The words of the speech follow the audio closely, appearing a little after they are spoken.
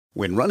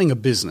When running a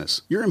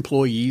business, your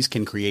employees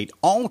can create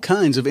all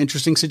kinds of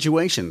interesting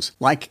situations,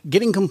 like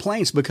getting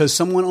complaints because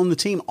someone on the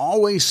team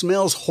always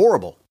smells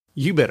horrible.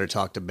 You better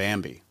talk to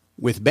Bambi.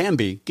 With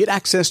Bambi, get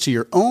access to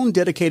your own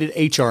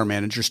dedicated HR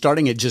manager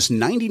starting at just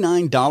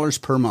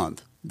 $99 per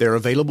month. They're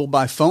available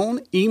by phone,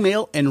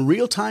 email, and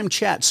real-time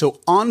chat so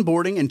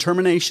onboarding and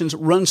terminations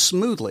run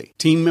smoothly,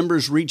 team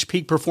members reach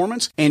peak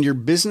performance, and your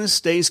business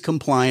stays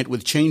compliant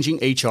with changing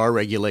HR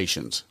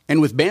regulations. And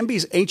with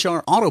Bambi's HR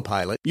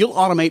Autopilot, you'll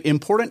automate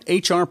important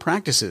HR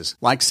practices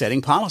like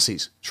setting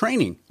policies,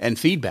 training, and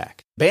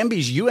feedback.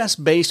 Bambi's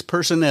U.S.-based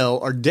personnel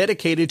are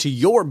dedicated to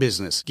your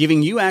business,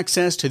 giving you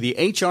access to the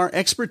HR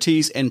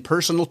expertise and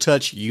personal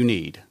touch you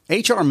need.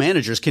 HR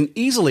managers can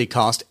easily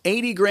cost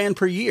 $80,000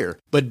 per year,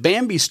 but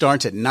Bambi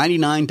starts at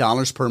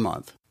 $99 per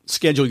month.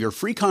 Schedule your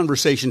free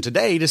conversation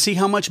today to see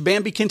how much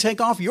Bambi can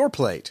take off your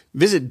plate.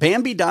 Visit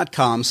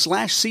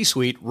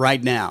Bambi.com/C-Suite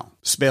right now.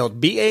 Spelled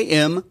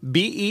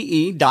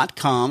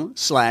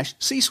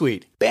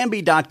BAMBEE.com/C-Suite.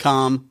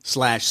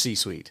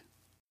 Bambi.com/C-Suite.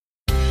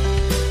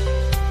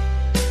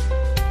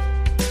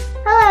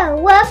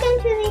 Hello, welcome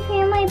to the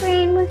Family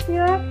Brain with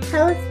your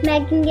host,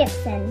 Megan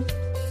Gibson.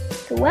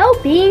 The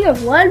well-being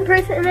of one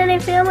person in a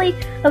family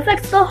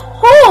affects the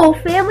whole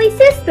family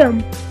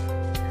system.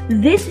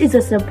 This is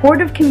a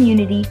supportive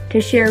community to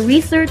share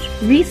research,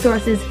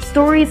 resources,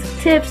 stories,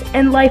 tips,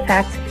 and life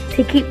hacks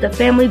to keep the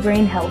family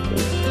brain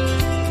healthy.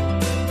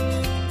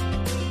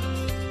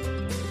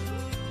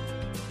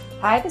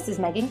 Hi, this is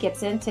Megan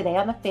Gibson. Today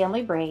on the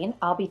Family Brain,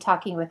 I'll be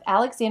talking with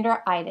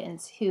Alexandra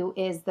Eidens, who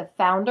is the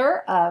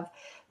founder of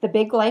the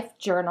Big Life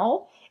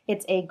Journal.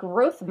 It's a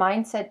growth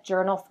mindset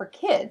journal for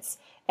kids.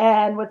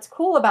 And what's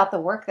cool about the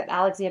work that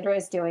Alexandra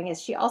is doing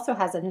is she also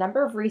has a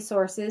number of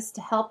resources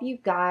to help you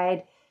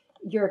guide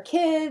your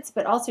kids,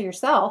 but also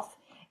yourself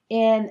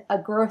in a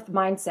growth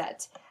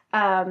mindset.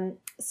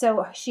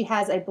 So she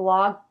has a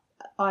blog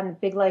on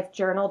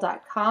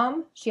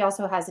biglifejournal.com. She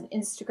also has an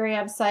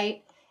Instagram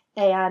site,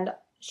 and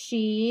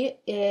she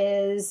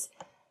is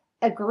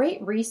a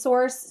great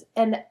resource.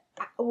 And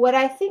what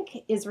I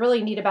think is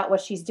really neat about what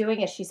she's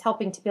doing is she's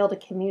helping to build a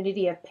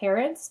community of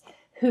parents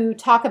who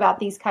talk about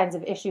these kinds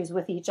of issues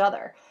with each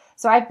other.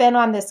 So I've been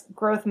on this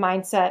growth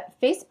mindset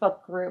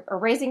Facebook group, or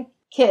Raising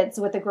Kids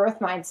with a Growth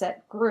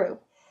Mindset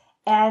group.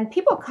 And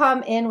people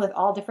come in with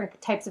all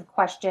different types of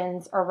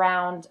questions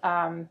around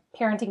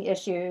parenting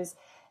issues,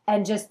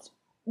 and just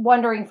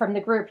wondering from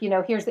the group,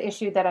 here's the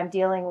issue that I'm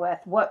dealing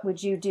with. What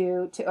would you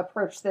do to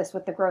approach this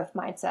with the growth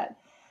mindset?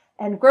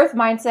 And growth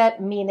mindset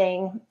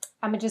meaning,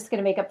 I'm just going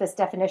to make up this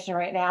definition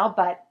right now,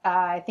 but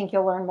I think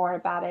you'll learn more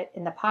about it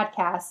in the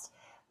podcast.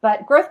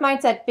 But growth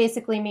mindset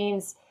basically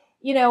means,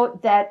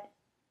 that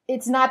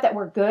it's not that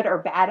we're good or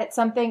bad at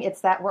something.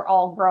 It's that we're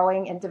all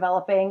growing and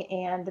developing,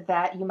 and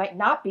that you might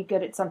not be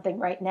good at something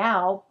right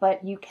now,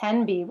 but you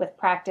can be with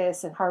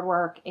practice and hard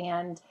work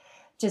and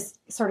just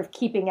sort of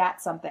keeping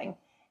at something.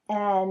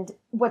 And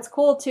what's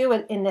cool too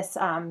in this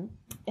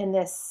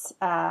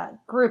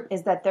group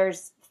is that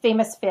there's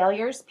famous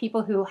failures,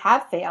 people who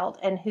have failed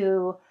and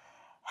who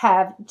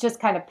have just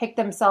kind of picked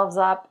themselves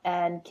up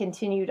and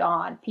continued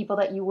on, people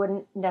that you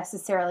wouldn't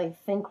necessarily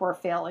think were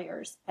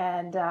failures.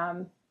 And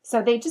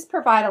so they just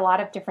provide a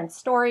lot of different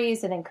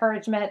stories and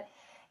encouragement.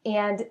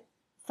 And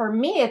for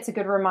me, it's a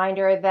good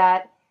reminder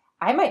that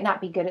I might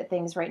not be good at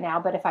things right now,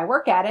 but if I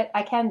work at it,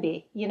 I can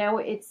be.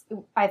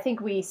 I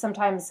think we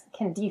sometimes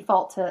can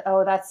default to,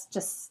 that's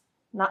just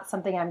not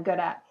something I'm good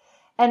at.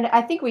 And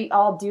I think we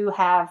all do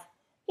have,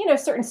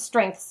 certain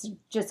strengths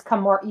just come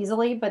more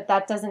easily, but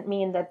that doesn't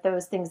mean that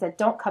those things that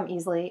don't come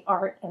easily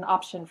aren't an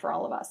option for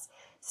all of us.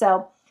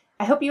 So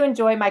I hope you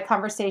enjoy my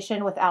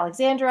conversation with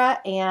Alexandra,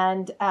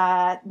 and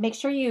make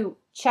sure you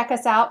check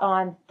us out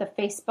on the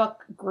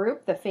Facebook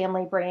group, the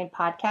Family Brain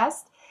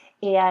Podcast.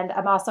 And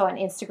I'm also on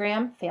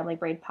Instagram, Family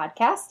Brain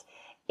Podcast.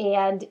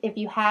 And if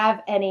you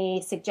have any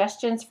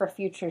suggestions for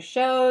future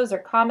shows or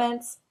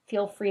comments,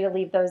 feel free to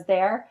leave those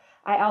there.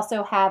 I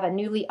also have a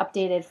newly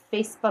updated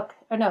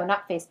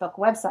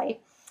website,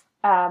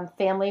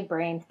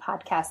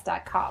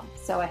 familybrainpodcast.com.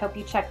 So I hope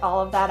you check all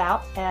of that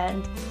out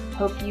and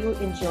hope you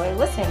enjoy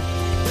listening.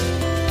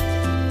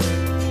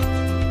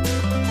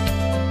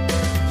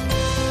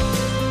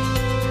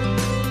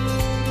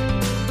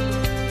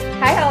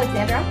 Hi,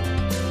 Alexandra.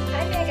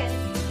 Hi, Megan.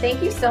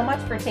 Thank you so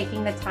much for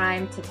taking the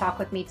time to talk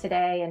with me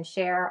today and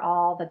share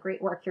all the great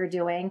work you're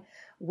doing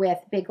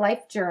with Big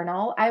Life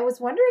Journal. I was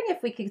wondering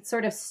if we could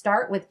sort of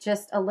start with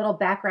just a little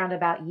background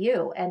about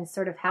you and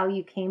sort of how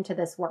you came to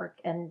this work,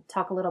 and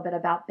talk a little bit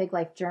about Big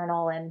Life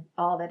Journal and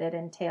all that it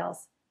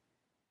entails.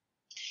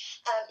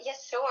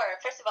 Yes, sure.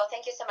 First of all,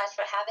 thank you so much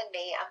for having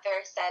me. I'm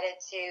very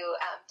excited to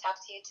talk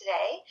to you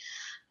today.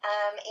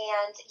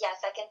 And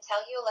yes, I can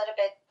tell you a little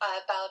bit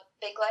about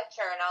Big Life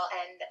Journal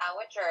and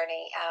our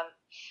journey.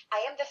 I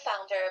am the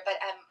founder, but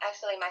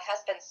actually my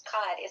husband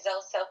Scott is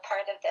also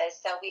part of this.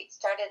 So we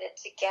started it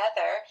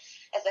together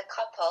as a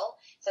couple.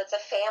 So it's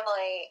a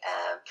family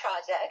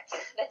project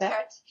that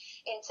turned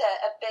into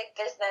a big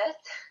business.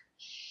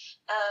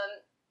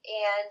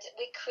 And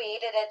we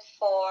created it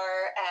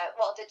for,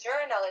 the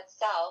journal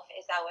itself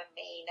is our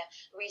main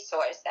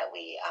resource that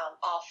we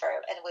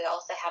offer, and we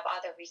also have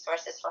other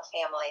resources for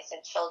families and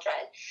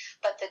children.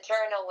 But the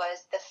journal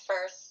was the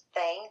first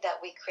thing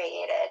that we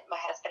created, my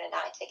husband and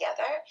I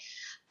together.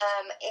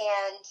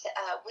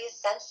 We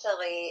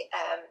essentially,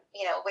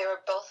 we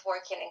were both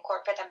working in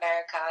corporate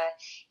America,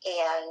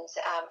 and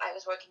I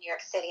was working in New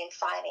York City in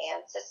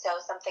finance,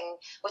 so something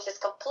which is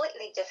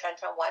completely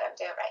different from what I'm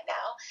doing right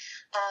now.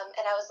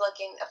 And I was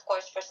looking, of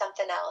course, for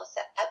something else.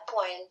 At that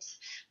point,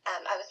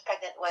 I was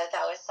pregnant with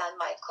our son,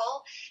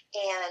 Michael,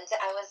 and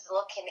I was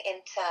looking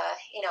into,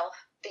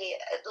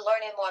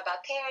 learning more about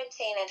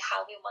parenting and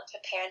how we want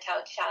to parent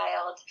our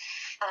child,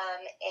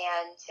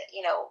 and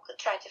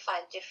trying to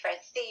find different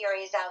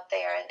theories out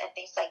there and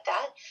things like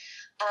that.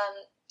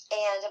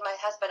 And my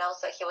husband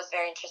also, he was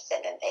very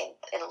interested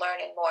in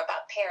learning more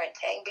about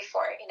parenting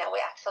before,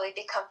 we actually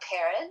become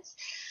parents.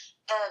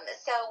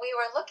 So we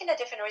were looking at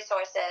different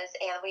resources,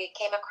 and we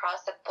came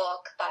across a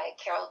book by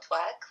Carol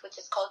Dweck, which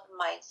is called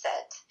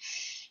Mindset.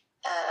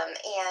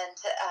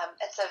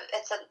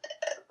 It's a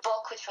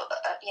book which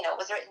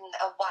was written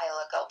a while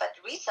ago, but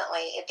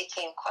recently it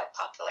became quite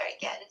popular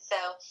again. So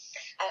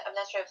I'm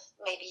not sure if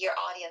maybe your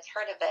audience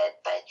heard of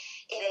it, but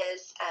it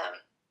is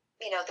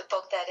the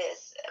book that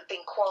is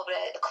being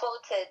quoted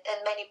in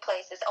many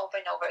places over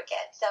and over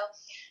again. So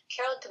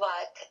Carol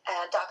Dweck,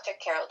 Dr.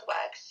 Carol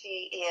Dweck,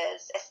 she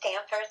is a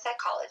Stanford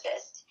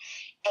psychologist,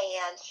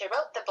 and she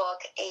wrote the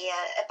book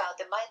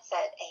about the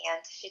mindset,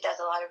 and she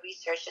does a lot of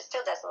research. She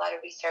still does a lot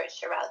of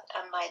research around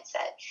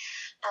mindset.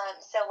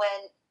 So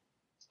when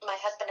my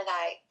husband and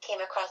I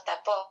came across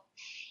that book,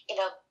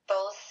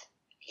 both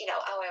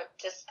our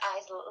just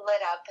eyes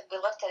lit up, and we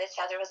looked at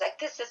each other. It was like,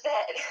 this is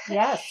it.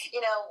 Yes.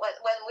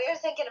 When we're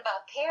thinking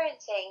about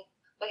parenting,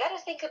 we got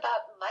to think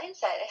about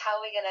mindset and how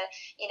we're going to,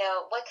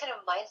 what kind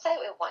of mindset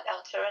we want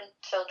our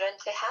children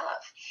to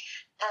have.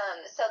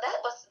 So that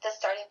was the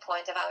starting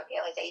point of our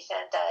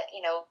realization that,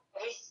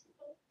 everything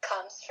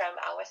comes from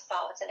our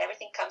thoughts, and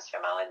everything comes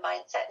from our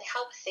mindset and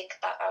how we think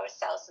about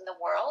ourselves in the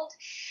world.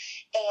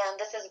 And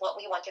this is what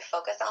we want to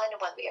focus on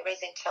when we are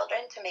raising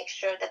children, to make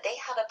sure that they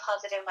have a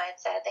positive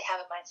mindset, they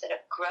have a mindset of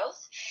growth,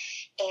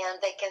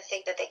 and they can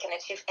think that they can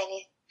achieve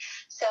anything.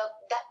 So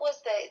that was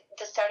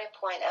the starting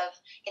point of,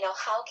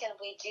 how can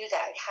we do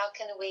that? How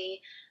can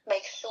we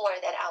make sure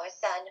that our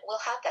son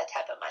will have that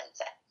type of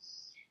mindset?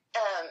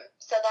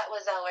 So that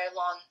was our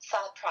long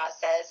thought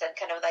process, and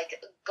kind of like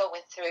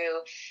going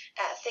through,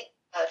 thinking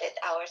about it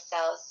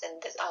ourselves in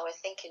our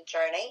thinking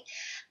journey.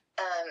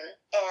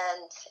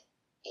 And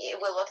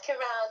we looked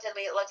around, and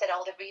we looked at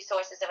all the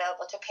resources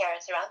available to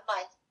parents around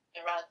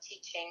mindset, around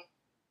teaching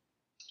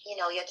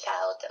your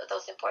child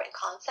those important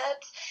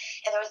concepts,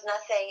 and there was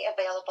nothing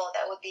available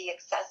that would be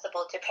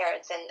accessible to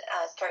parents and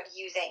start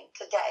using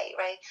today,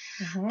 right?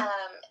 Mm-hmm.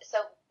 So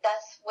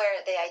that's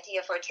where the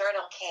idea for a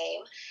journal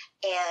came,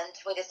 and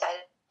we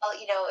decided, well,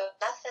 if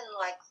nothing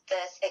like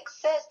this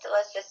exists,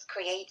 let's just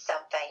create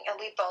something. And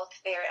we both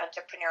very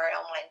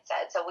entrepreneurial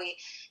mindset, so we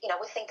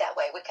think that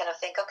way. We kind of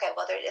think, okay,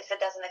 well, if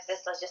it doesn't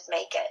exist, let's just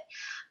make it.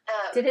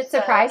 Did it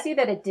surprise you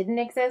that it didn't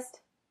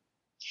exist?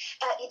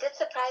 It did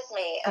surprise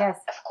me, yes.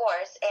 Of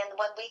course. And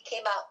when we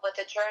came out with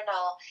the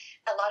journal,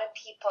 a lot of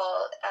people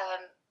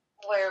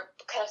were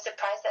kind of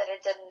surprised that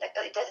it didn't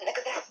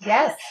exist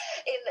yes.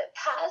 in the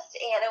past,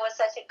 and it was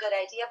such a good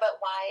idea.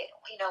 But why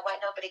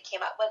nobody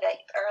came up with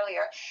it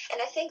earlier? And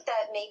I think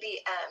that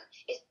maybe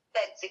it's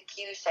the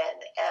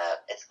execution.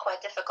 It's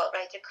quite difficult,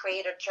 right, to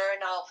create a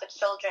journal for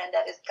children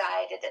that is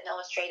guided and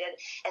illustrated,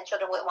 and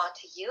children would want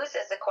to use,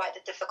 is quite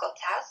a difficult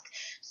task.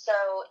 So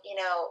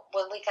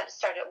when we kind of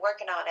started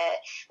working on it,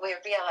 we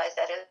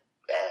realized that it's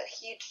a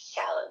huge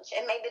challenge,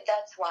 and maybe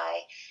that's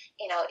why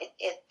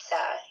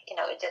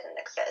it didn't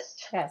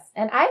exist. Yes,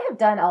 and I have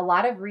done a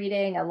lot of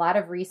reading, a lot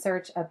of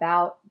research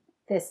about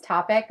this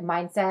topic,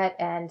 mindset,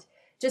 and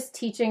just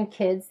teaching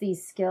kids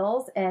these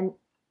skills. And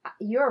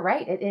you're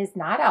right, it is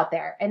not out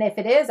there, and if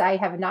it is, I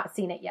have not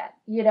seen it yet.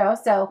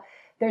 So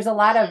there's a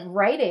lot of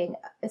writing,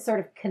 sort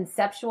of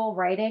conceptual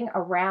writing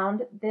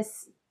around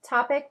this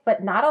topic,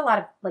 but not a lot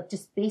of like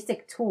just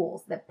basic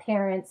tools that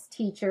parents,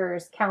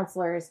 teachers,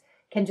 counselors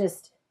can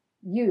just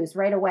use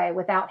right away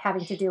without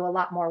having to do a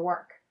lot more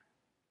work.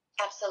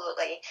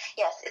 Absolutely.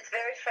 Yes, it's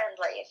very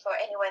friendly for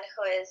anyone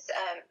who is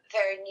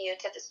very new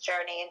to this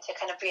journey, and to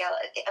kind of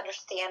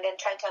understand and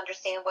trying to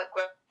understand what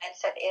growth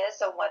mindset is,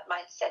 or what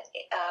mindset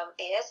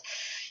is.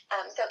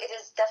 So it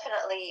is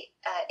definitely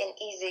an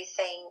easy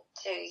thing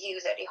to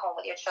use at your home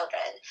with your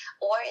children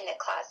or in a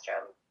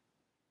classroom.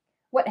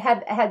 What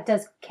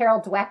does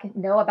Carol Dweck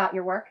know about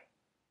your work?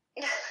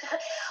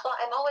 Well,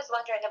 I'm always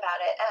wondering about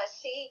it.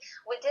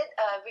 We did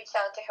reach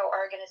out to her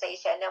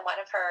organization, and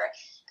one of her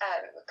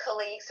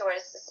colleagues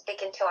was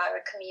speaking to our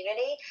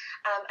community.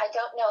 I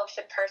don't know if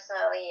she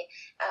personally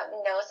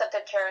knows of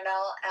the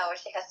journal, or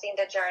she has seen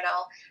the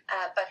journal,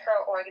 but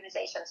her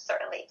organization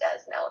certainly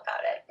does know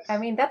about it. I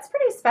mean, that's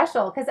pretty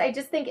special, because I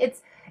just think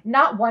it's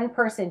not one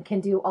person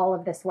can do all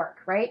of this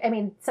work, right? I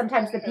mean,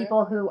 sometimes the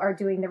people who are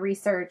doing the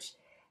research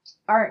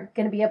aren't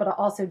going to be able to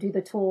also do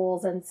the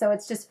tools. And so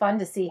it's just fun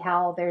to see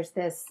how there's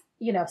this,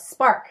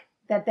 spark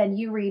that then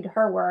you read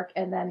her work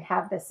and then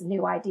have this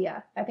new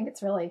idea. I think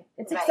it's Right.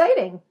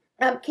 exciting.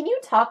 Can you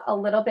talk a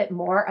little bit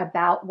more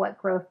about what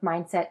growth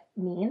mindset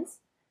means?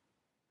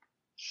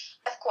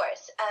 Of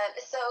course.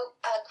 So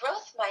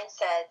growth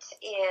mindset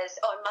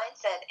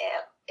mindset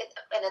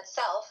in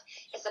itself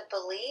is a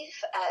belief,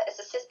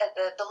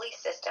 the belief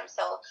system.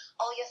 So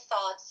all your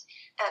thoughts,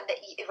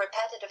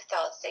 repetitive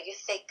thoughts that you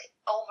think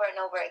over and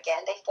over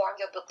again, they form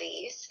your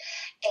beliefs,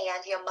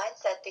 and your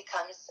mindset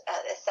becomes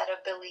a set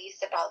of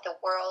beliefs about the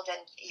world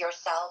and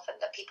yourself and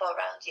the people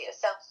around you.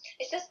 So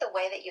it's just the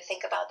way that you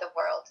think about the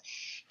world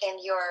and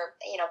your,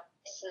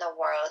 in the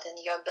world and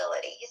your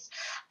abilities.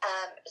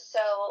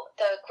 So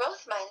the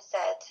growth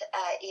mindset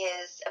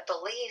is a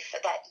belief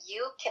that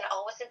you can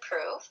always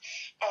improve,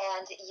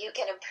 and you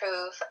can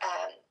improve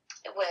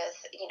with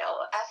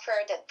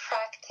effort and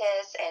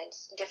practice and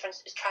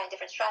trying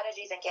different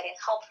strategies and getting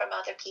help from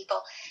other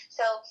people.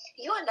 So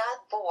you are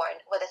not born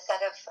with a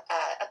set of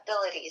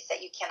abilities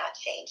that you cannot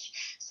change.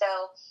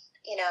 So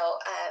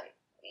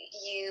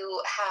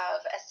you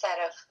have a set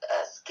of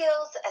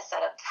skills, a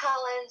set of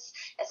talents,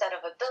 a set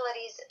of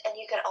abilities, and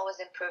you can always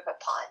improve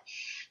upon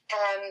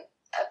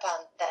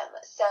them.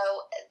 So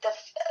the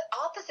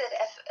opposite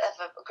of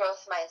a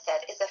growth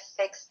mindset is a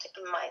fixed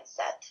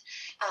mindset.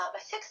 A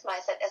fixed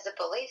mindset is a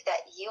belief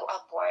that you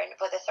are born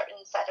with a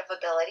certain set of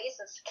abilities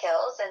and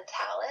skills and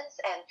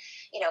talents and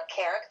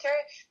character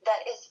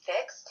that is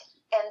fixed,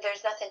 and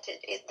there's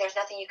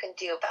nothing you can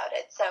do about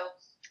it. So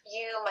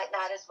you might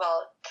not as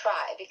well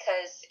try,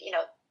 because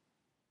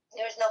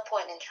there's no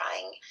point in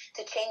trying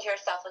to change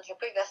yourself and to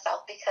improve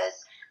yourself,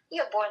 because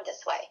you're born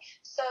this way.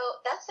 So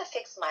that's a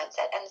fixed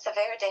mindset, and it's a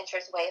very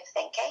dangerous way of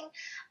thinking,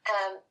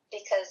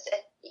 because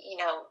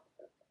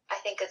I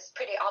think it's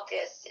pretty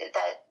obvious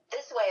that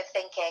this way of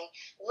thinking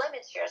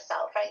limits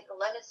yourself, right?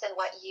 Limits in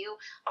what you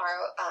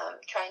are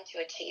trying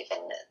to achieve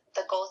and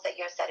the goals that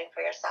you're setting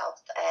for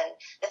yourself and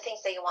the things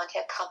that you want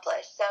to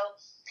accomplish. So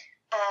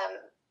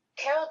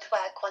Carol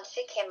Dweck, when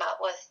she came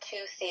up with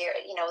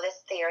this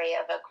theory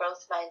of a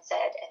growth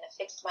mindset and a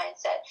fixed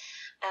mindset,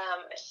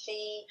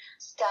 she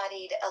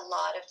studied a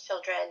lot of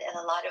children and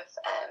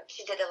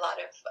she did a lot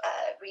of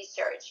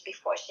research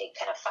before she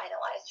kind of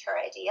finalized her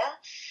idea,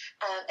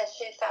 and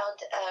she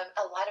found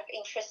a lot of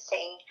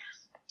interesting,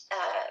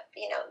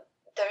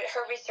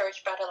 her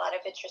research brought a lot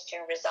of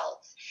interesting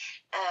results,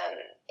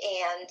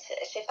 and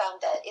she found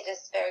that it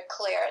is very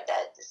clear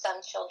that some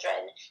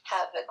children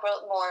have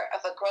more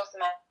of a growth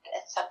mindset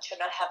and some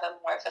children have a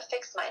more of a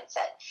fixed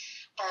mindset.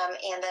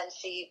 And then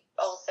she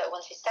also,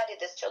 when she studied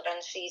these children,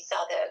 she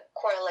saw the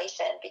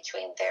correlation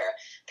between their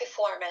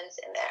performance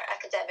and their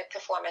academic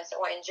performance,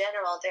 or in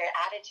general their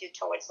attitude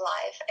towards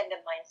life and the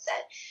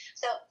mindset.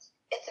 So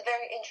it's a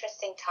very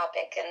interesting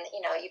topic, and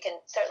you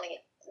can certainly,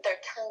 there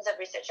are tons of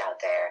research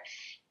out there,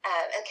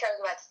 and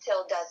Carol Dweck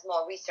still does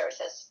more research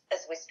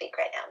as we speak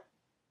right now.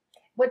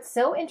 What's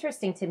so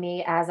interesting to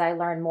me as I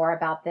learn more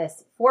about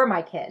this for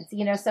my kids,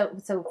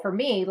 so for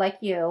me, like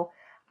you,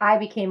 I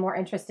became more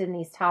interested in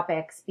these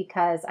topics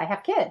because I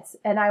have kids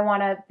and I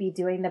want to be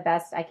doing the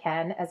best I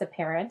can as a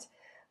parent.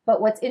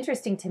 But what's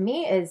interesting to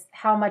me is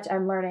how much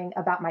I'm learning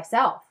about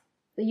myself,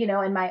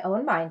 and my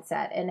own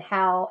mindset, and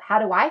how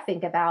do I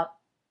think about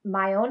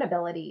my own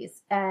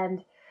abilities.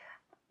 And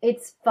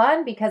it's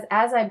fun because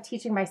as I'm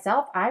teaching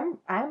myself, I'm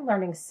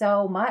learning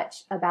so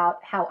much about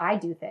how I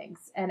do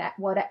things and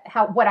what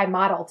I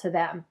model to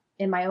them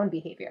in my own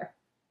behavior.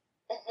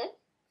 Mm-hmm.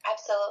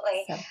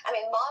 Absolutely. So. I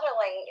mean,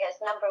 modeling is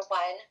number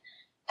one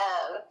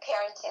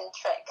parenting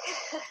trick.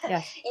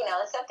 Yes.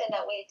 It's something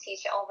that we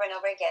teach over and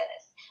over again.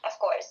 Is, of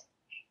course,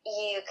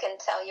 you can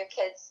tell your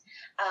kids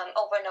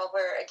over and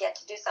over again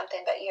to do something,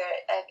 but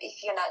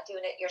if you're not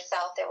doing it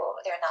yourself,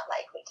 they're not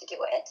likely to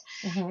do it.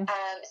 Mm-hmm.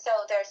 So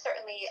there are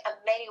certainly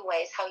many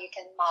ways how you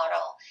can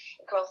model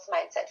growth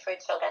mindset for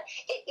your children.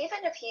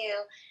 Even if you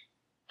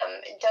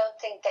don't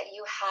think that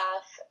you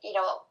have,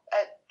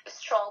 a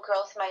strong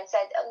growth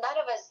mindset, none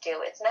of us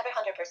do. It's never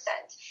 100%.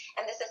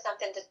 And this is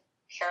something that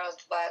Carol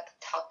Dweck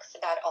talks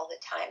about all the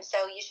time.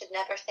 So you should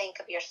never think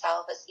of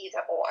yourself as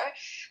either or.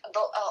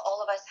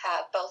 All of us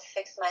have both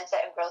fixed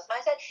mindset and growth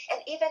mindset.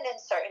 And even in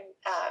certain,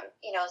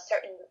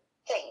 certain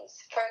things.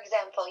 For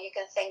example, you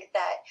can think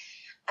that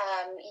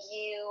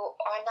you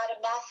are not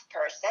a math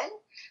person,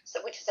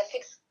 which is a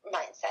fixed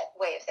mindset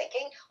way of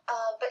thinking.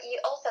 But you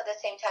also at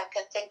the same time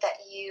can think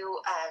that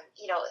you're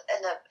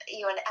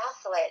an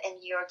athlete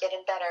and you're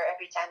getting better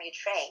every time you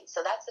train.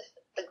 So that's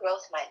the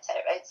growth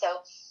mindset, right?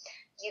 So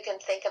you can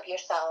think of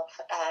yourself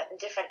in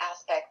different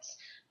aspects,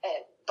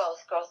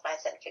 both growth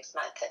mindset and fixed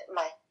mindset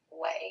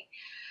way.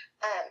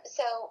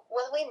 So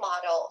when we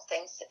model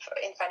things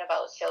in front of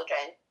our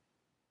children,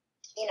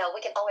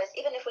 we can always,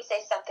 even if we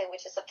say something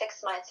which is a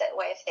fixed mindset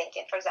way of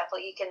thinking, for example,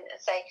 you can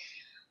say,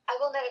 I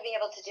will never be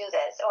able to do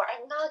this, or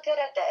I'm not good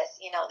at this.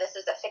 This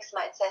is a fixed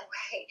mindset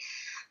way.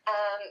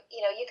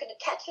 You can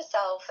catch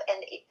yourself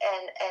and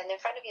in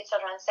front of your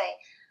children and say,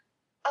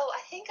 Oh,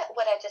 I think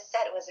what I just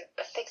said was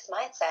a fixed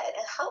mindset.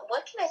 And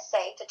what can I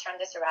say to turn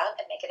this around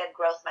and make it a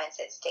growth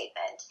mindset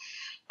statement?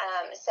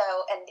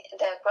 And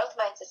the growth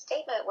mindset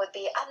statement would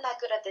be, I'm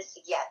not good at this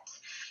yet.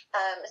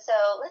 So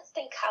let's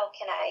think, how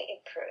can I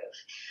improve?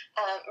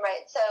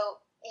 Right. So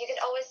you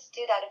can always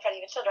do that in front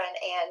of your children,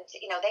 and,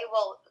 they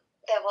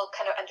will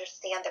kind of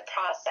understand the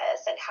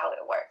process and how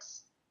it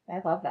works.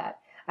 I love that.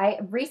 I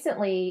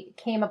recently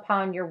came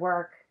upon your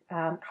work.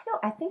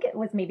 I think it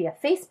was maybe a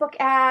Facebook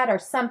ad or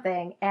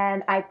something.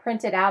 And I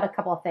printed out a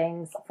couple of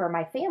things for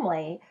my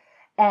family.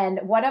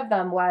 And one of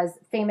them was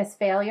famous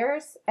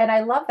failures. And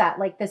I love that,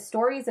 like the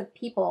stories of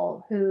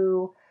people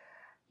who,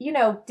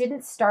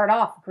 didn't start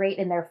off great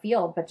in their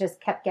field, but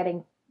just kept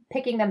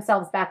picking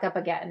themselves back up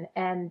again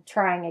and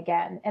trying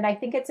again. And I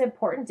think it's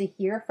important to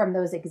hear from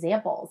those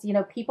examples,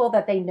 people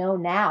that they know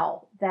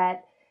now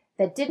that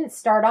didn't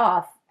start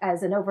off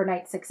as an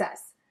overnight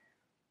success.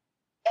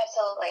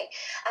 Absolutely.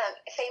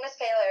 Famous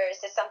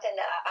failures is something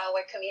that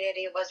our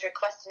community was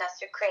requesting us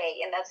to create,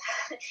 and that's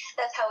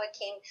how it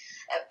came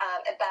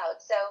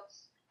about. So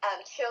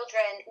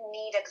children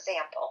need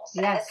examples,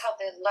 yes. And that's how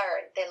they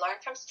learn. They learn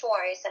from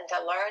stories, and they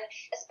learn,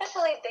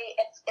 especially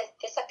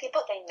it's the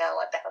people they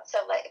know about.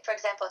 So, like, for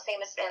example,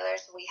 Famous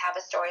Failures, we have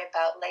a story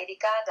about Lady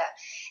Gaga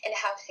and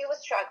how she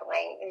was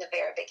struggling in the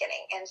very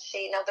beginning, and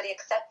nobody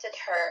accepted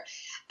her.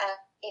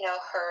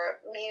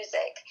 Her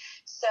music.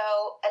 So,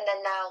 and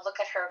then now look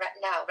at her right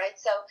now, right?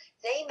 So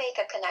they make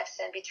a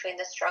connection between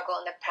the struggle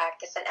and the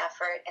practice and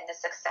effort and the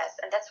success.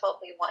 And that's what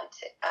we want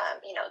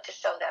to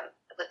show them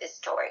with these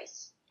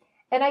stories.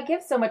 And I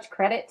give so much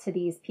credit to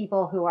these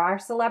people who are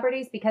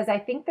celebrities, because I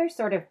think they're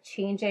sort of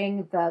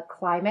changing the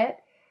climate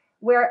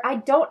where I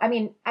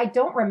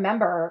don't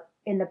remember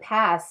in the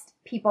past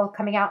people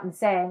coming out and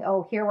saying,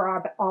 oh, here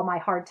were all my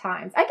hard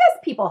times. I guess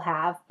people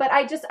have, but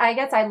I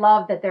guess I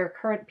love that there are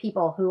current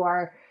people who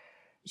are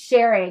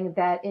sharing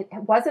that it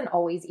wasn't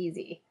always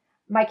easy.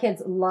 My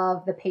kids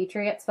love the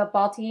Patriots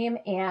football team.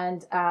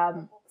 And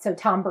so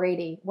Tom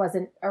Brady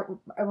wasn't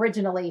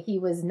originally, he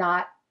was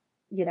not,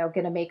 going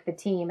to make the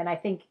team. And I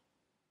think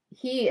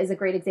he is a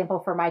great example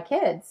for my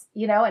kids,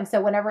 and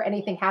so whenever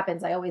anything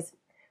happens, I always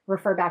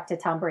refer back to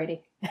Tom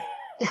Brady.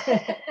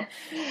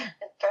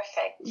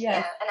 Perfect. Yeah.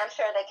 And I'm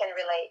sure they can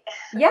relate.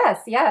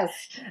 Yes.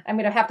 I'm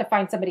going to have to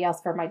find somebody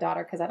else for my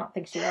daughter, because I don't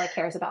think she really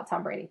cares about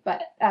Tom Brady,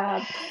 but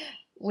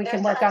we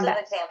can work on that.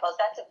 There's examples.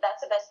 That's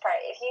the best part.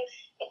 If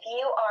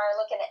you are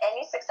looking at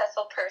any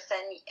successful person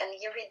and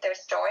you read their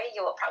story,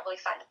 you will probably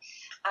find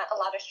a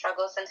lot of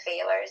struggles and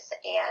failures,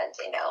 and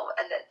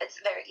it's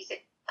very easy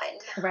to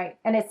find. Right.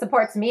 And it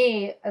supports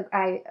me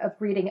of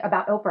reading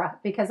about Oprah,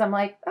 because I'm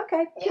like,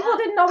 okay, people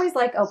didn't always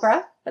like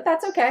Oprah, but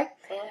that's okay.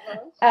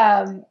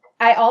 Mm-hmm.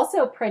 I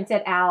also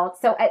printed out.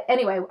 So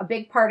anyway, a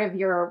big part of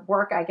your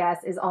work, I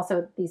guess, is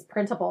also these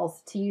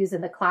printables to use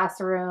in the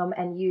classroom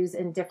and use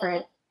in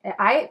different.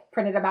 I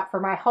printed them out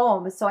for my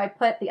home. So I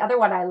put, the other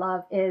one I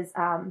love is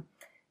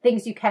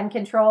things you can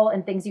control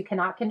and things you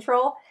cannot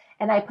control.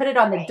 And I put it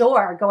on the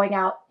door going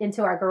out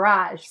into our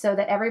garage, so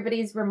that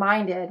everybody's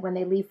reminded when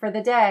they leave for the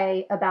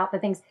day about the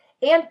things,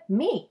 and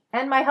me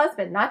and my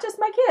husband, not just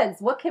my kids.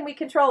 What can we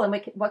control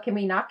and what can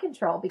we not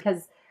control?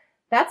 Because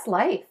that's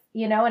life,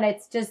 and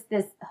it's just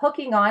this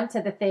hooking on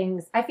to the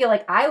things. I feel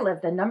like I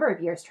lived a number of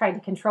years trying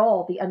to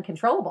control the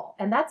uncontrollable,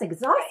 and that's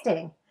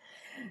exhausting.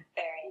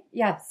 Very.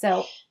 Yeah.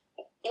 So.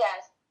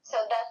 Yes. So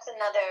that's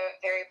another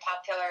very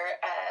popular,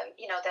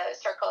 the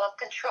circle of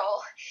control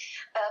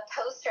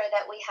poster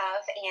that we have,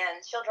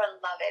 and children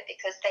love it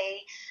because they,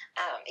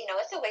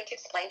 it's a way to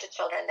explain to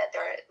children that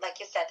like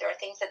you said, there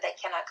are things that they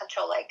cannot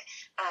control, like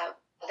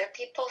other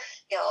people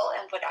feel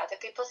and what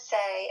other people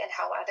say and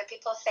how other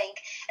people think,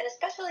 and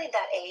especially in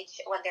that age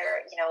when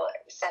they're 7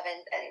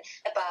 and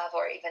above,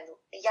 or even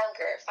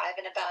younger, 5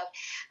 and above,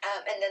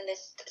 and then they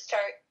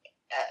start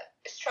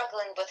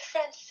struggling with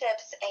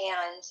friendships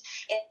and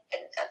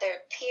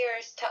their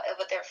peers,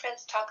 what their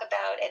friends talk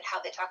about and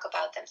how they talk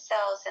about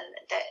themselves, and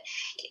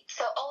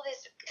so all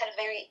these kind of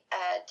very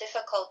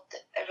difficult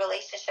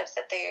relationships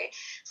that they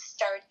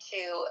start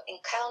to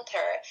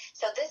encounter.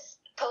 So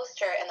this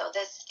poster and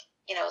this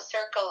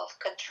circle of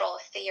control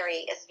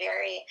theory is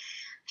very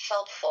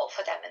helpful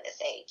for them in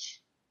this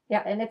age.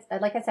 Yeah. And it's,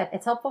 like I said,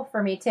 it's helpful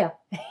for me too.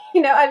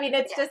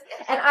 It's just,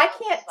 and I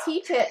can't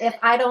teach it if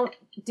I don't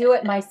do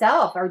it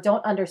myself or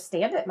don't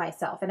understand it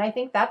myself. And I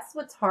think that's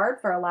what's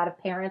hard for a lot of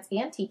parents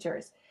and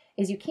teachers,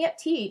 is you can't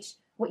teach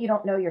what you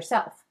don't know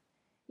yourself,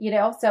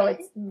 so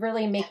it's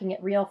really making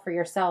it real for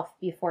yourself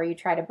before you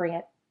try to bring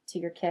it to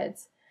your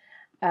kids.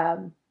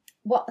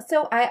 Well,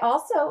 so I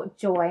also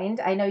joined,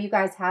 I know you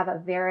guys have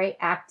a very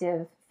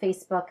active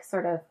Facebook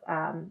sort of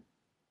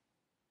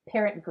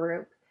parent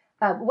group.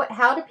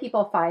 How do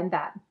people find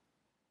that?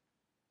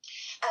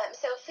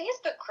 So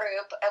Facebook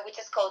group,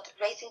 which is called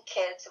Raising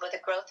Kids with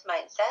a Growth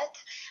Mindset,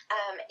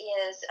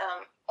 is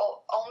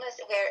almost,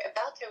 we're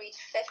about to reach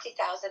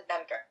 50,000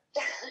 members.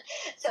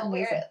 So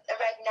we're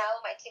right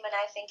now, my team and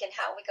I thinking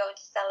how we're going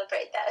to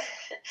celebrate that.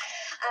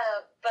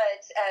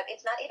 But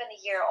it's not even a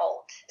year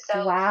old.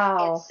 So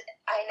wow.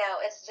 I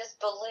know, it's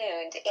just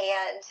ballooned.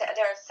 And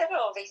there are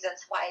several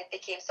reasons why it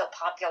became so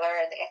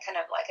popular and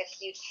kind of like a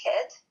huge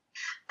hit.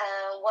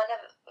 One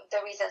of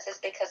the reasons is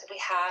because we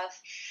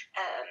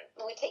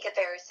take it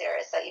very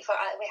seriously.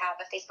 We have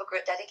a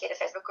dedicated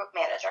Facebook group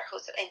manager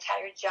whose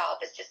entire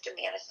job is just to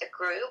manage the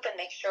group and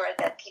make sure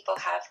that people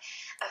have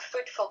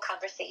fruitful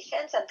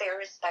conversations and they're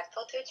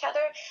respectful to each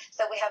other.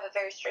 So we have a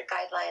very strict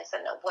guidelines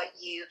on what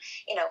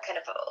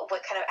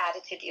what kind of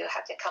attitude you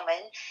have to come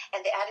in.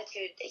 And the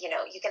attitude,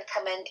 you can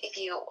come in if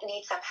you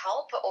need some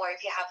help or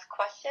if you have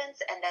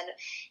questions, and then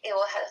it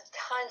will have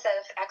tons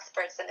of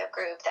experts in the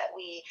group that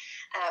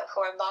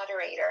who are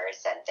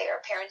moderators, and they are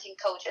parenting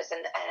coaches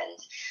and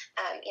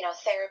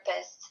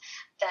therapists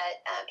that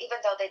even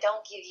though they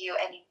don't give you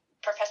any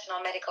professional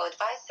medical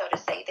advice, so to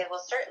say, they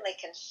will certainly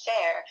can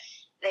share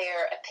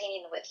their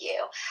opinion with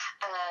you.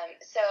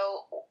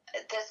 So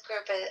this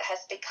group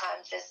has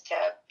become just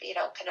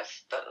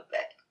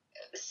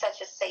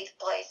such a safe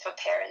place for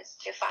parents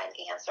to find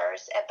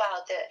answers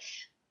about the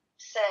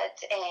set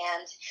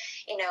and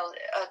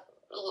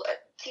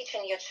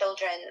teaching your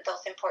children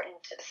those important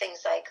things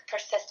like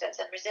persistence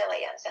and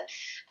resilience, and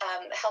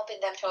helping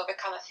them to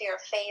overcome a fear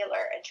of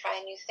failure and try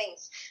new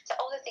things. So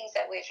all the things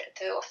that we should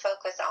do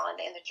focus on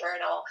in the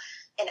journal,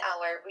 in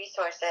our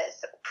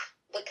resources,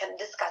 we can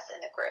discuss in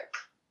the group.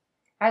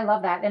 I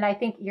love that. And I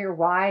think you're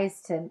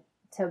wise to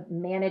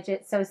manage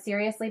it so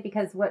seriously,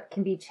 because what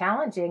can be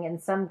challenging in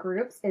some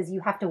groups is you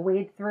have to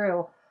wade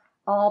through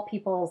all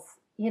people's,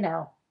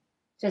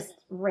 just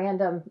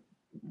random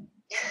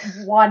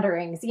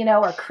wanderings,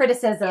 or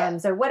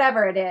criticisms or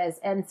whatever it is.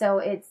 And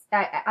so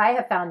I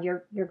have found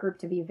your group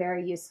to be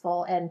very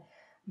useful and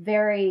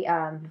very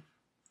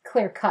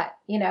clear cut,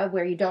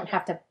 where you don't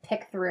have to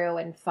pick through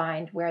and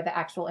find where the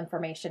actual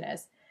information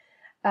is.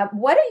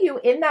 What are you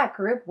in that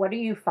group? What are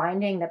you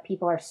finding that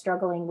people are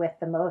struggling with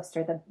the most,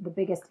 or the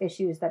biggest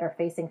issues that are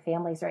facing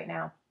families right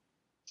now?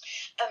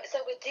 So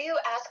we do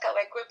ask our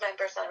group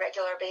members on a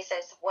regular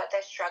basis what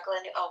they're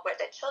struggling, or what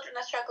their children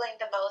are struggling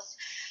the most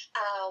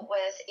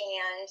with.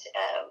 And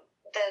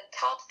the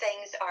top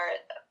things are,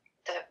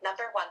 the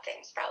number one thing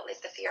is probably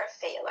the fear of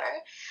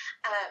failure.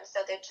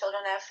 So their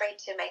children are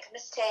afraid to make a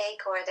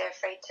mistake, or they're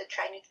afraid to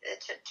try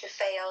to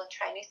fail and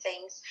try new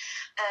things.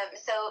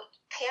 So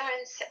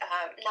parents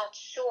not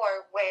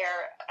sure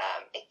where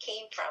it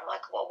came from,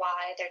 like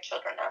why their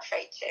children are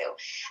afraid to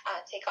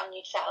take on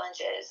new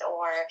challenges,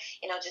 or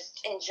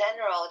just in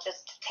general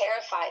just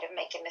terrified of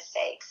making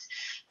mistakes.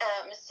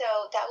 So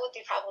that would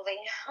be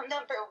probably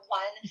number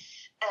one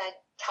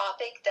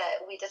topic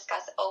that we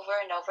discuss over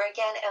and over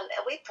again, and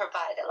we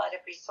provide a lot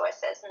of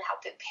resources and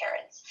helping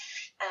parents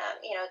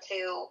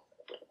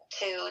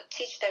to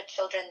teach their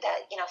children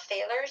that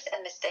failures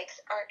and mistakes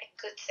are a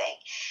good thing.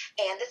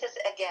 And this is,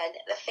 again,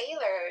 the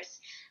failures,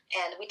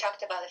 and we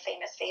talked about the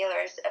famous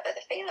failures, but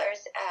the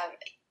failures,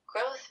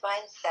 growth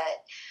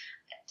mindset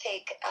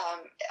take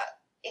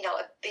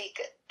a big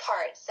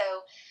part. So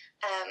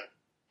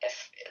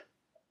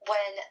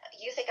when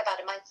you think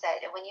about a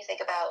mindset, and when you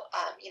think about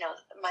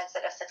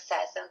mindset of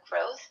success and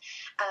growth,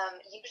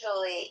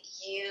 usually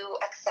you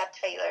accept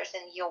failures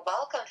and you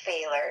welcome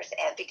failures,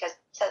 and because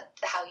that's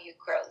how you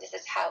grow. This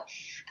is how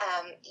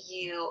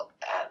you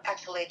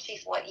actually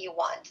achieve what you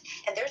want.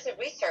 And there's a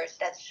research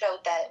that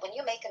showed that when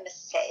you make a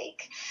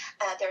mistake,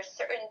 there are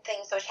certain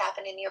things which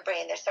happen in your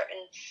brain. There's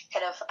certain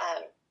kind of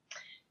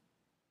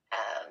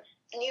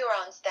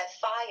neurons that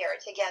fire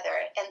together,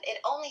 and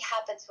it only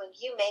happens when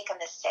you make a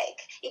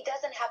mistake. It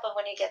doesn't happen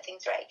when you get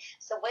things right.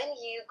 So when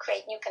you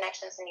create new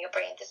connections in your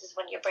brain, this is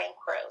when your brain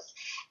grows.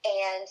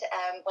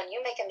 And when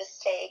you make a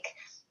mistake,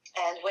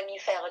 and when you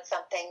fail at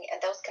something,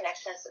 and those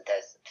connections,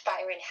 this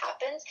firing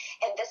happens,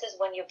 and this is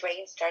when your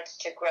brain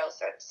starts to grow,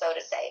 so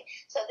to say.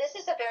 So this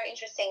is a very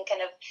interesting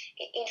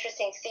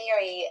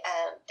theory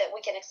that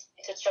we can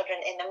explain to children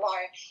in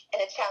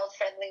a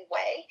child-friendly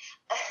way.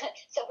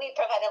 So we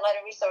provide a lot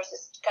of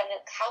resources, kind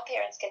of how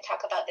parents can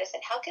talk about this,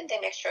 and how can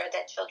they make sure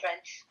that children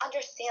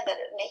understand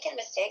that making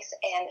mistakes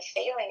and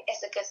failing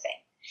is a good thing.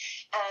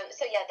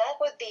 So yeah,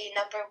 that would be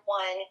number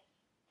one,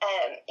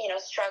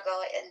 struggle.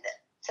 And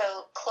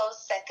so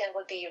close second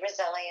would be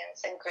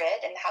resilience and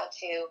grit, and how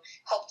to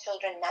help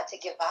children not to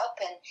give up.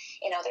 And,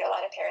 there are a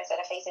lot of parents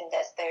that are facing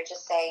this. They're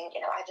just saying,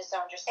 I just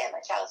don't understand. My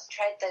child's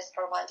tried this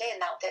for one day, and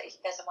now that he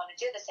doesn't want to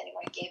do this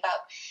anymore, he gave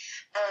up.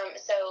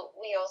 So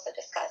we also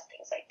discuss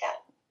things like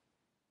that.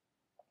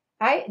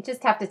 I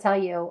just have to tell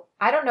you,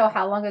 I don't know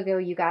how long ago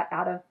you got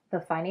out of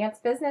the finance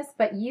business,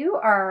 but you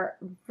are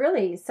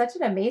really such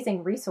an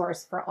amazing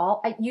resource for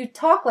all. You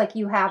talk like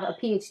you have a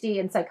PhD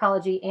in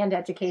psychology and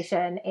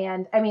education.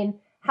 And I mean,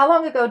 how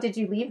long ago did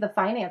you leave the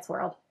finance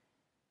world?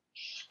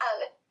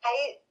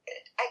 I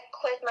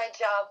quit my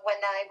job when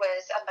I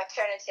was on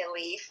maternity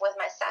leave with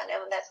my son,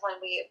 and that's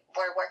when we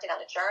were working on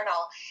a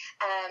journal.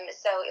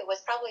 So it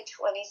was probably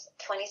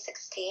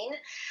 2016.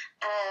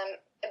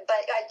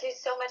 But I do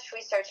so much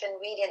research and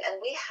reading,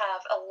 and we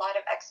have a lot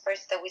of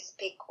experts that we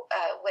speak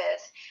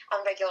with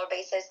on a regular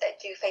basis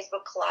that do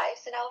Facebook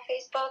Lives in our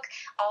Facebook,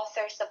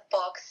 authors of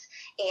books,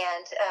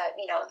 and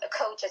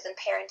coaches and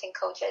parenting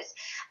coaches.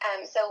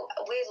 So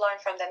we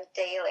learn from them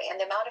daily, and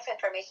the amount of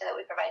information that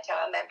we provide to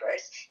our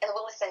members, and we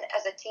listen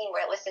as a team, we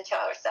listen to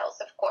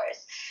ourselves, of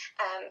course,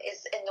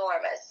 is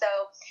enormous. So,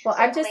 well,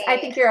 I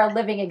think you're a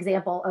living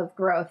example of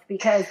growth,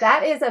 because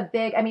that is a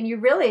big. I mean, you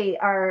really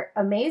are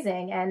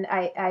amazing, and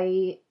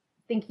I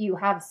think you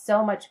have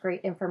so much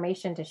great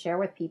information to share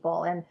with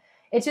people, and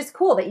it's just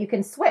cool that you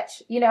can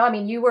switch. I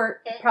mean, you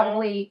were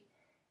probably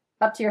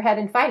up to your head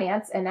in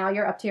finance, and now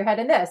you're up to your head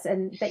in this,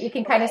 and that you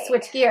can kind of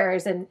switch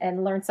gears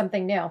and learn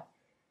something new.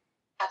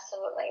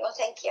 Absolutely. Well,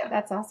 thank you.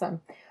 That's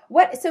awesome.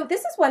 So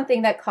this is one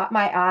thing that caught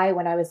my eye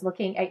when I was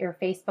looking at your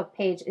Facebook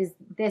page, is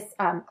this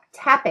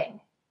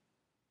tapping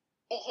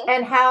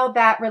and how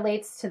that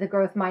relates to the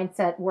growth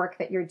mindset work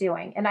that you're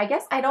doing. And I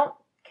guess I don't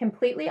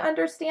completely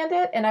understand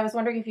it, and I was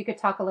wondering if you could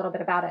talk a little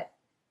bit about it.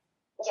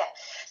 Yeah.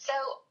 So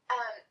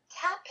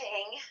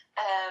tapping,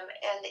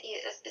 and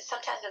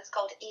sometimes it's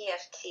called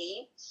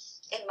EFT,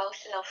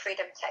 Emotional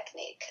Freedom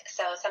Technique.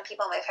 So some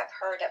people might have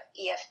heard of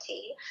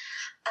EFT.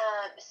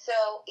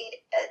 So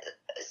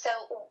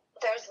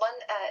there's one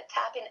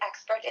tapping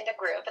expert in the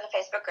group, in the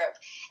Facebook group,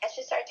 and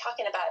she started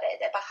talking about it,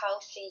 about how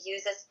she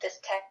uses this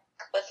tech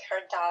with her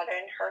daughter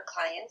and her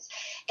clients.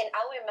 And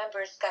our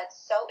members got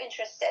so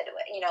interested,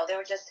 they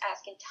were just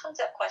asking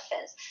tons of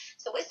questions.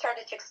 So we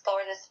started to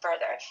explore this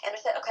further, and we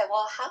said, okay,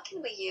 well, how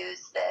can we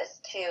use this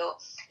to,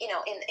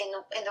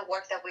 in the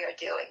work that we are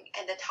doing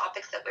and the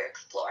topics that we're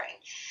exploring?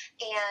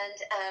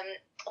 And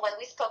when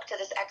we spoke to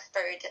this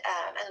expert,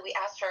 and we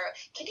asked her,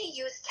 can you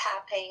use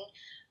tapping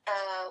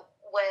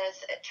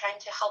with trying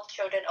to help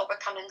children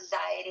overcome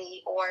anxiety,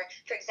 or,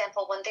 for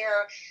example, when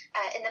they're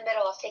in the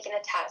middle of taking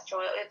a test,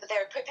 or if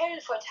they're preparing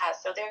for a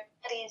test, or they're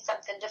studying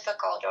something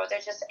difficult, or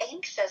they're just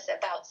anxious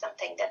about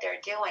something that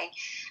they're doing,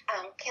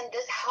 can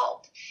this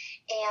help?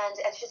 And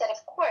she said, of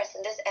course.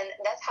 And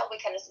that's how we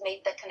kind of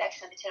made the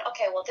connection between,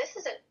 okay, well, this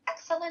is an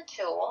excellent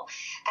tool,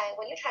 and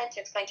when you're trying to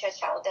explain to a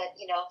child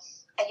that,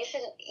 and you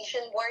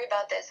shouldn't worry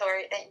about this,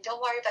 or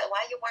don't worry about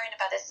why you're worrying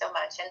about this so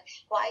much, and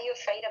why you're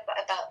afraid of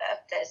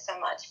this so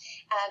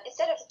much.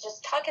 Instead of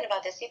just talking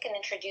about this, you can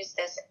introduce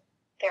this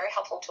very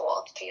helpful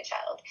tool to your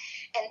child.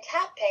 And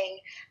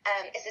tapping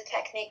is a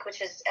technique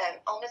which is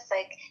almost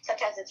like,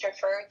 sometimes it's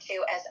referred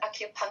to as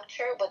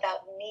acupuncture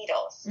without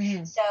needles.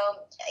 So,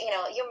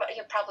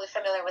 you're probably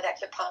familiar with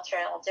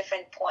acupuncture and all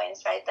different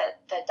points, right,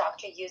 that the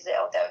doctor uses,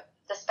 or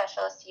the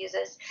specialist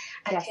uses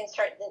to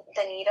insert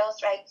the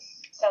needles, right?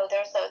 So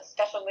there's those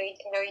special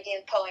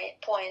meridian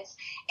points,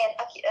 and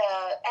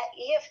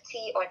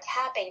EFT or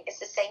tapping is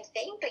the same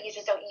thing, but you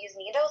just don't use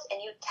needles, and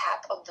you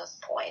tap on those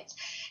points,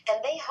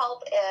 and they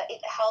help.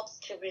 It helps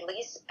to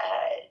release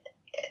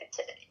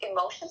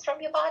emotions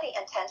from your body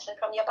and tension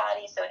from your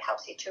body, so it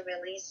helps you to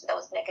release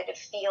those negative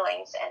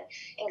feelings and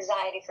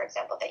anxiety, for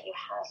example, that you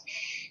have.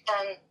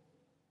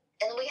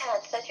 And we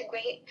had such a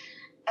great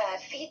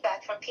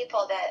feedback from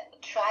people that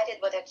tried it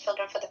with their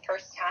children for the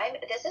first time.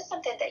 This is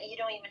something that you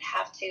don't even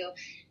have to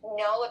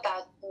know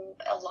about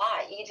a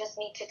lot. You just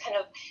need to kind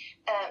of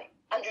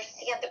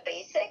understand the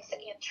basics,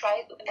 and you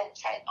try it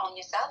on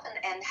yourself,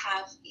 and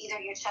have either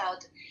your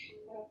child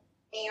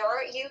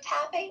mirror you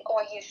tapping,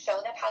 or you show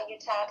them how you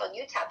tap, or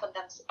you tap on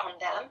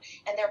them,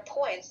 and there are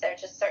points. There are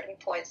just certain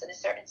points in a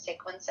certain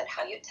sequence and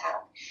how you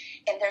tap,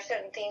 and there are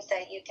certain things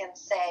that you can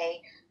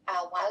say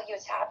while you're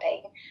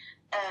tapping.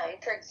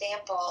 For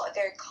example, a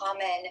very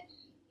common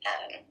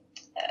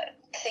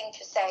thing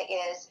to say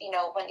is,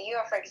 when you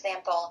are, for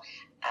example,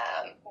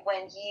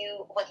 when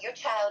your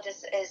child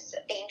is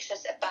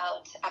anxious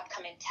about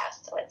upcoming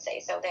tests, let's say,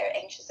 so they're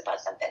anxious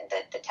about something,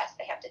 the test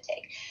they have to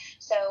take.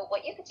 So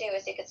what you could do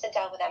is you could sit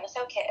down with them and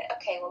say,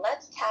 okay, well,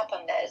 let's tap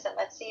on this, and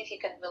let's see if you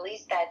can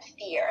release that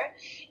fear,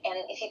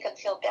 and if you can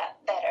feel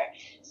better.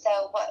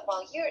 So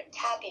while you're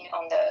tapping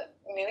on the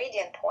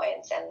meridian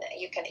points, and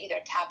you can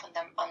either tap on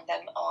them,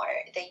 or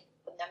they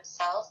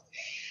themselves,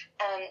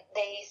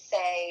 they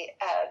say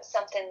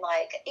something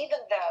like, even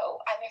though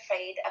I'm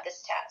afraid of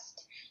this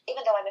test,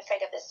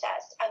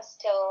 I'm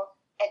still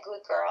a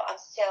good girl.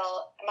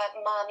 My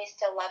mommy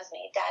still loves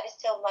me. Daddy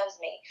still loves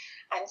me.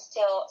 I'm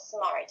still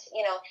smart.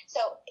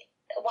 So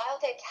while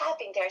they're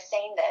tapping, they're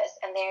saying this,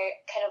 and they're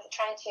kind of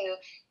trying to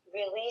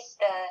release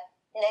the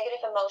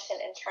negative emotion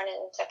and turn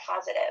it into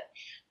positive.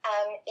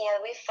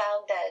 And we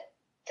found that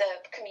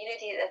the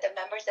community, the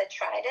members that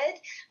tried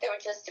it, they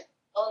were just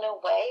blown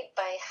away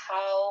by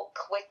how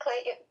quickly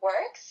it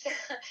works.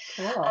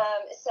 Cool.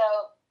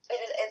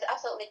 it's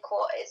absolutely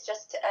cool. It's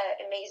just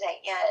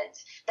amazing, and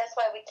that's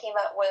why we came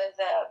up with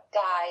a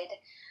guide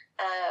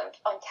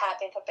on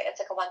tapping for. It's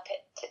like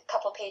a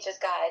couple pages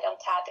guide on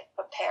tapping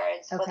for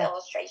parents with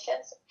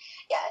illustrations.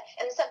 Yeah,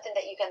 and it's something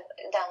that you can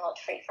download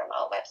free from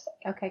our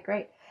website. Okay,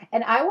 great.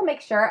 And I will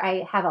make sure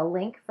I have a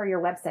link for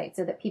your website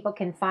so that people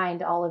can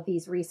find all of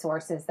these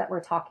resources that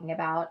we're talking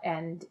about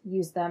and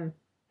use them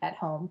at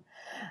home.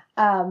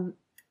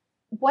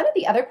 One of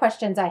the other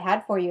questions I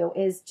had for you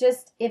is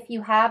just if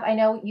you have, I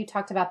know you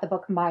talked about the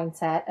book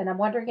Mindset, and I'm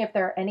wondering if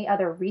there are any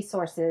other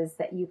resources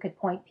that you could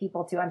point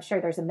people to. I'm sure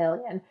there's a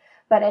million,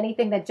 but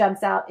anything that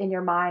jumps out in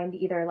your mind,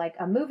 either like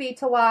a movie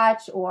to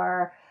watch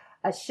or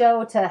a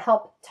show to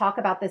help talk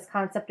about this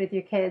concept with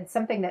your kids,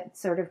 something that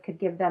sort of could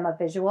give them a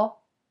visual.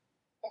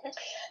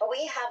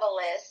 We have a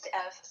list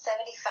of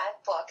 75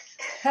 books,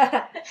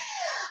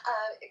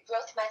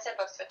 growth mindset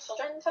books for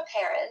children and for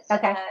parents.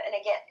 Okay. And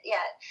again,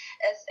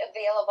 it's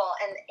available,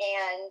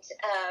 and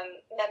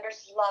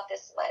members love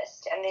this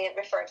list, and they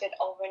refer to it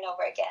over and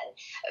over again.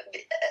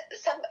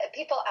 Some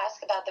people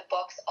ask about the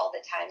books all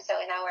the time. So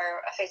in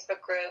our Facebook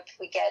group,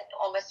 we get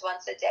almost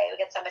once a day, we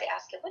get somebody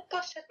asking, what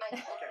books should my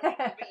children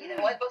read,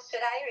 and what books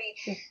should I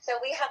read? So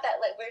we have that,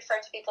 we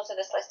refer to people to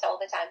this list all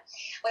the time.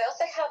 We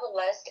also have a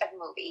list of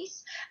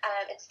movies.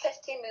 It's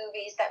 50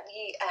 movies that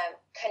we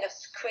kind of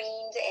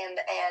screened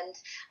and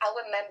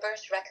our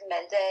members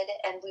recommended,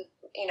 and we,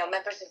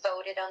 members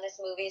voted on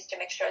these movies to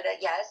make sure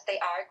that yes, they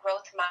are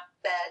growth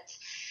mindset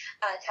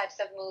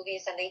types of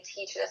movies, and they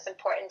teach us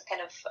important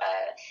kind of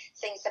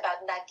things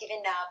about not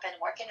giving up and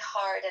working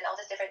hard and all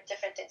these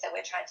different things that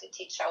we're trying to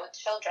teach our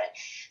children.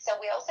 So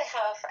we also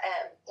have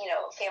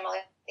family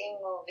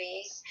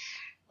movies,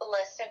 a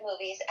list of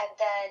movies, and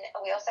then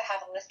we also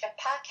have a list of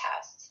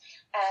podcasts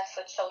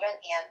for children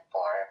and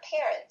for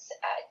parents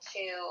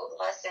to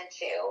listen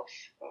to,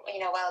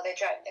 while they're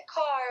driving the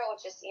car, or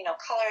just,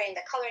 coloring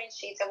the coloring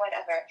sheets or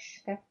whatever.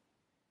 Okay.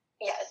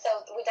 Yeah, so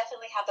we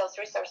definitely have those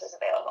resources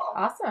available.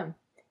 Awesome.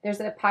 There's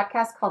a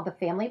podcast called The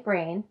Family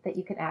Brain that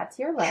you can add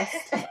to your list.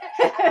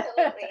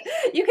 Absolutely.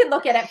 You can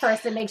look at it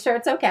first and make sure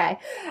it's okay.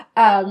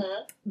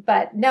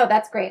 But no,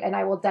 that's great. And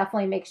I will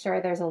definitely make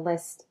sure there's a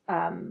list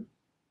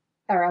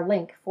or a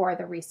link for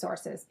the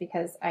resources,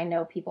 because I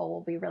know people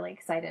will be really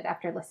excited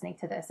after listening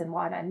to this and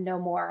want to know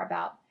more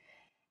about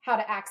how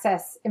to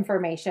access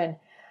information.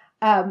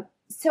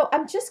 So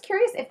I'm just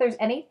curious if there's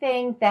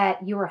anything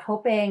that you were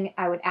hoping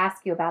I would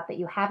ask you about that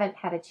you haven't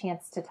had a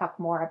chance to talk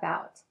more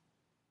about.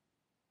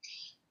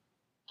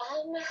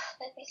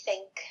 Let me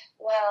think.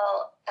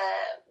 Well,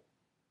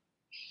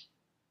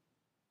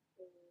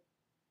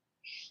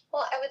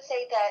 I would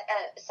say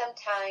that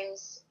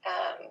sometimes,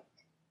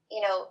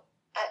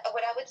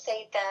 what I would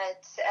say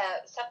that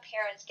some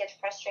parents get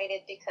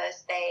frustrated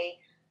because they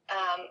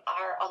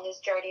are on this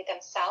journey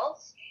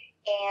themselves,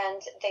 and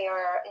they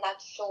are not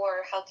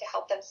sure how to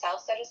help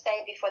themselves, so to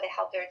say, before they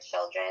help their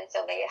children.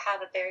 So they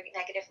have a very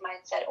negative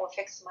mindset or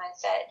fixed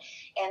mindset,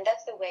 and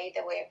that's the way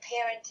that we're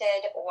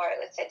parented, or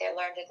let's say they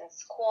learned it in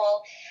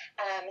school.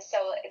 So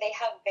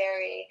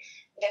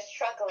they're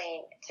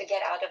struggling to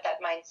get out of that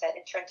mindset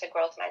and turn to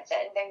growth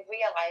mindset, and they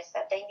realize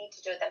that they need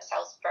to do it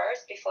themselves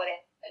first before they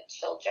have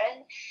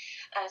children.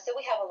 So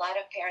we have a lot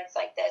of parents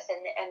like this, and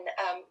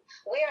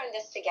we're in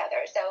this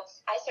together. So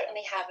I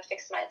certainly have a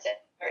fixed mindset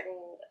in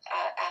certain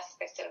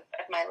aspects of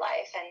my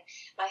life, and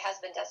my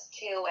husband does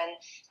too, and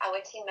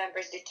our team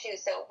members do too.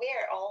 So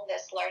we're all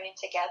this learning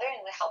together,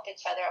 and we help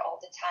each other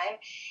all the time.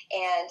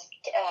 And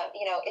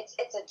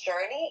it's a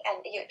journey,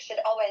 and you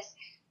should always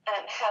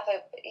have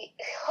a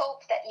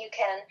hope that you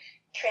can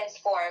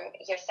transform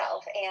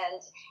yourself,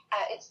 and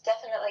it's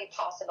definitely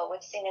possible.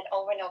 We've seen it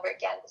over and over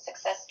again, the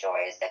success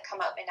stories that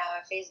come up in our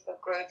Facebook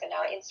group and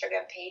our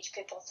Instagram page,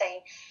 people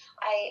saying,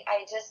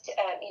 I just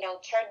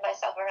turned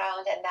myself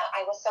around, and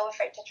I was so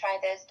afraid to try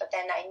this, but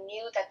then I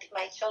knew that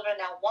my children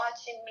are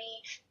watching me,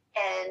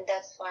 and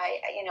that's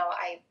why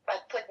I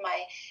put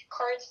my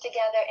courage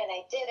together and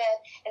I did it.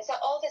 And so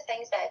all the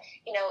things that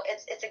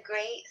it's a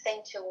great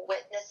thing to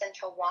witness and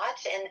to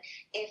watch. And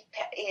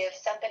if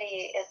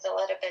somebody is a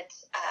little bit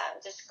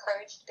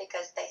discouraged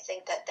because they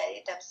think that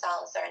they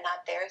themselves are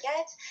not there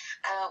yet,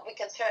 we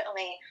can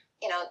certainly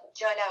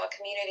join our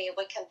community.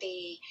 We can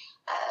be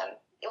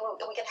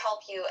we can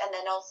help you, and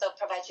then also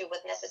provide you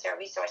with necessary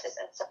resources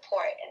and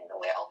support, and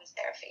we're always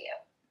there for you.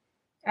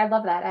 I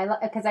love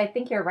that. Because I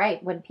think you're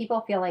right. When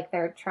people feel like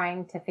they're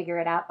trying to figure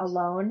it out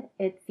alone,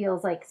 it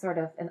feels like sort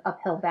of an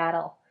uphill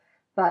battle.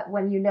 But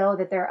when you know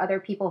that there are other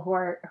people who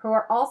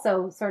are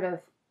also sort of,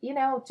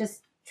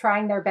 just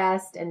trying their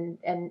best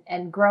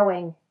and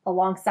growing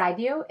alongside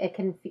you, it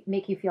can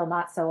make you feel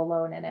not so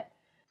alone in it.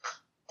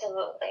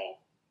 Absolutely.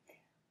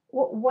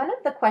 Well, one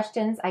of the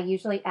questions I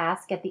usually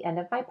ask at the end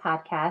of my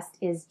podcast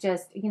is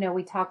just,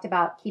 we talked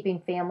about keeping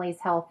families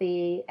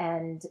healthy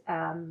and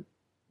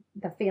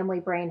the family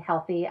brain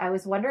healthy. I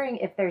was wondering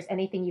if there's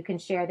anything you can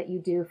share that you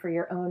do for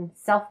your own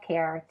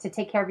self-care to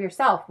take care of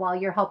yourself while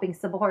you're helping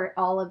support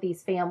all of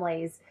these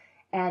families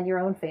and your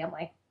own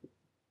family.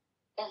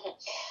 Mm-hmm.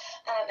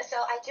 So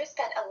I do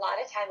spend a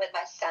lot of time with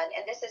my son,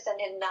 and this is a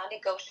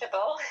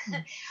non-negotiable.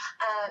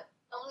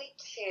 Only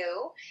 2,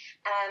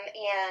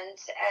 and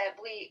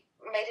we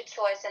made a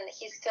choice, and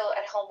he's still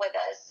at home with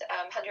us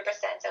 100%.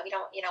 So we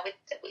don't,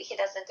 he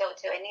doesn't go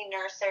to any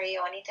nursery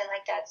or anything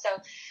like that.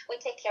 So we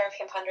take care of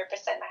him 100%,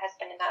 my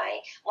husband and I,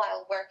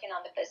 while working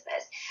on the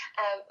business.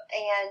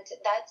 And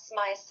that's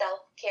my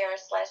self-care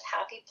 /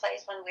 happy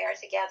place when we're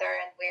together,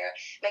 and we're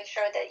make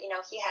sure that,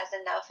 he has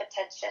enough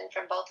attention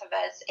from both of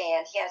us,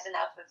 and he has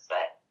enough of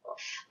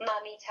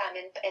mommy time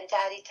and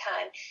daddy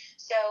time.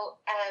 So,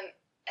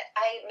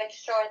 I make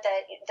sure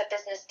that the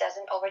business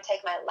doesn't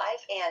overtake my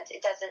life and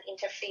it doesn't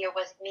interfere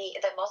with me,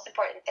 the most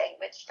important thing,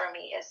 which for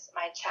me is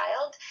my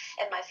child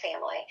and my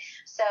family.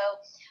 So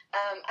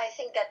I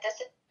think that this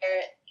is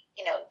where,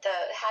 the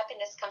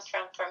happiness comes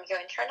from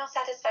your internal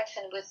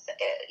satisfaction with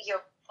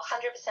your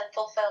 100%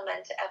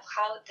 fulfillment of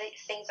how the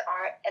things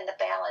are and the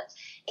balance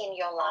in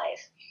your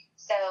life.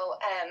 So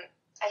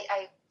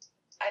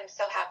I'm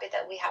so happy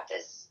that we have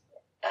this,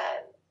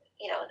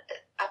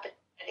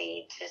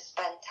 opportunity to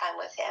spend time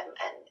with him,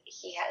 and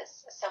he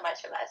has so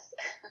much of us.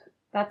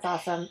 That's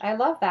awesome. I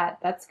love that.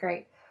 That's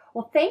great.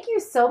 Well, thank you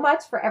so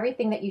much for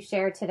everything that you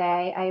shared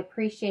today. I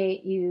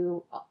appreciate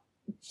you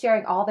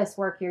sharing all this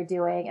work you're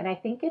doing, and I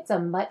think it's a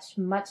much,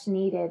 much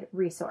needed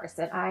resource,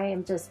 and I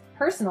am just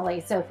personally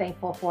so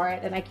thankful for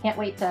it, and I can't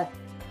wait to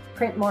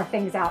print more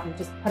things out and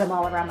just put them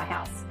all around my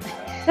house.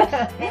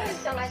 Thank you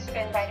so much for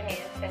inviting me.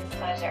 It's been a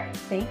pleasure.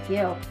 Thank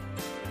you.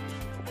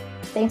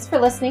 Thanks for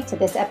listening to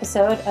this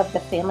episode of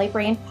the Family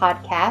Brain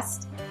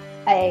Podcast.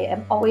 I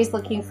am always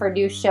looking for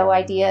new show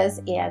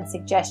ideas and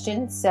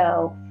suggestions,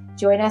 so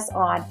join us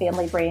on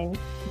Family Brain,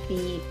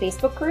 the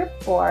Facebook group,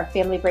 or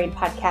Family Brain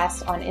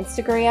Podcast on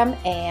Instagram,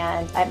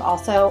 and I'm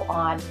also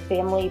on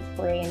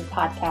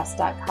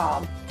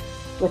familybrainpodcast.com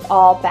with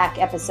all back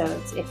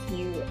episodes. If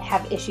you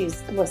have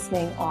issues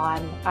listening on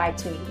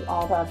iTunes,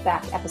 all the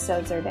back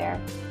episodes are there.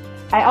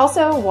 I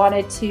also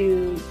wanted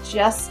to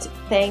just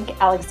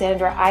thank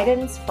Alexandra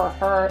Eidens for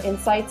her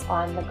insights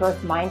on the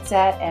growth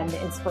mindset and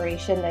the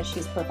inspiration that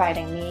she's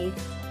providing me,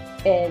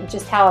 and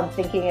just how I'm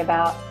thinking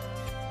about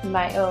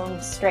my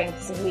own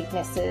strengths and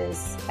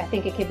weaknesses. I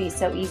think it can be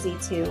so easy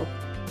to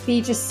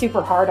be just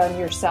super hard on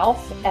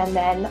yourself and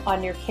then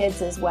on your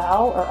kids as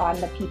well, or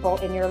on the people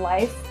in your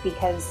life,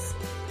 because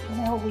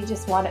we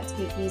just want it to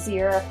be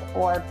easier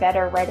or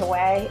better right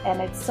away.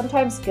 And it's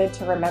sometimes good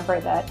to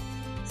remember that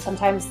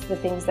sometimes the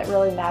things that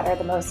really matter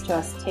the most to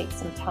us take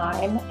some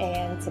time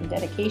and some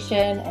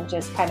dedication and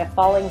just kind of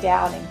falling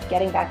down and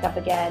getting back up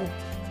again.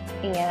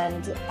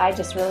 And I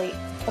just really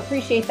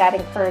appreciate that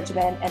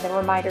encouragement and the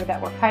reminder that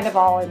we're kind of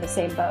all in the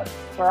same boat.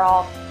 We're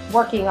all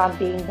working on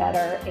being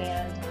better,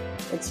 and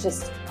it's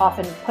just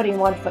often putting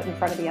one foot in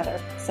front of the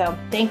other. So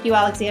thank you,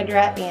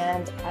 Alexandra,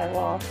 and I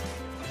will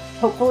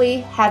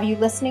hopefully have you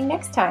listening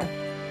next time.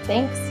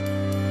 Thanks.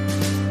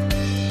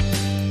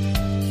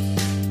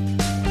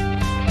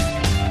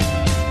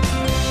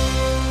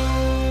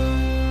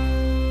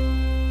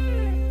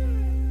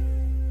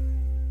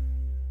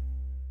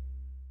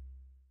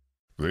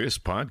 This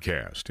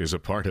podcast is a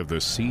part of the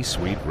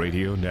C-Suite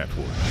Radio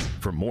Network.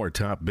 For more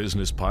top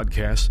business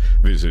podcasts,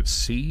 visit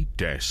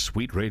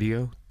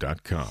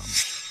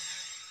c-suiteradio.com.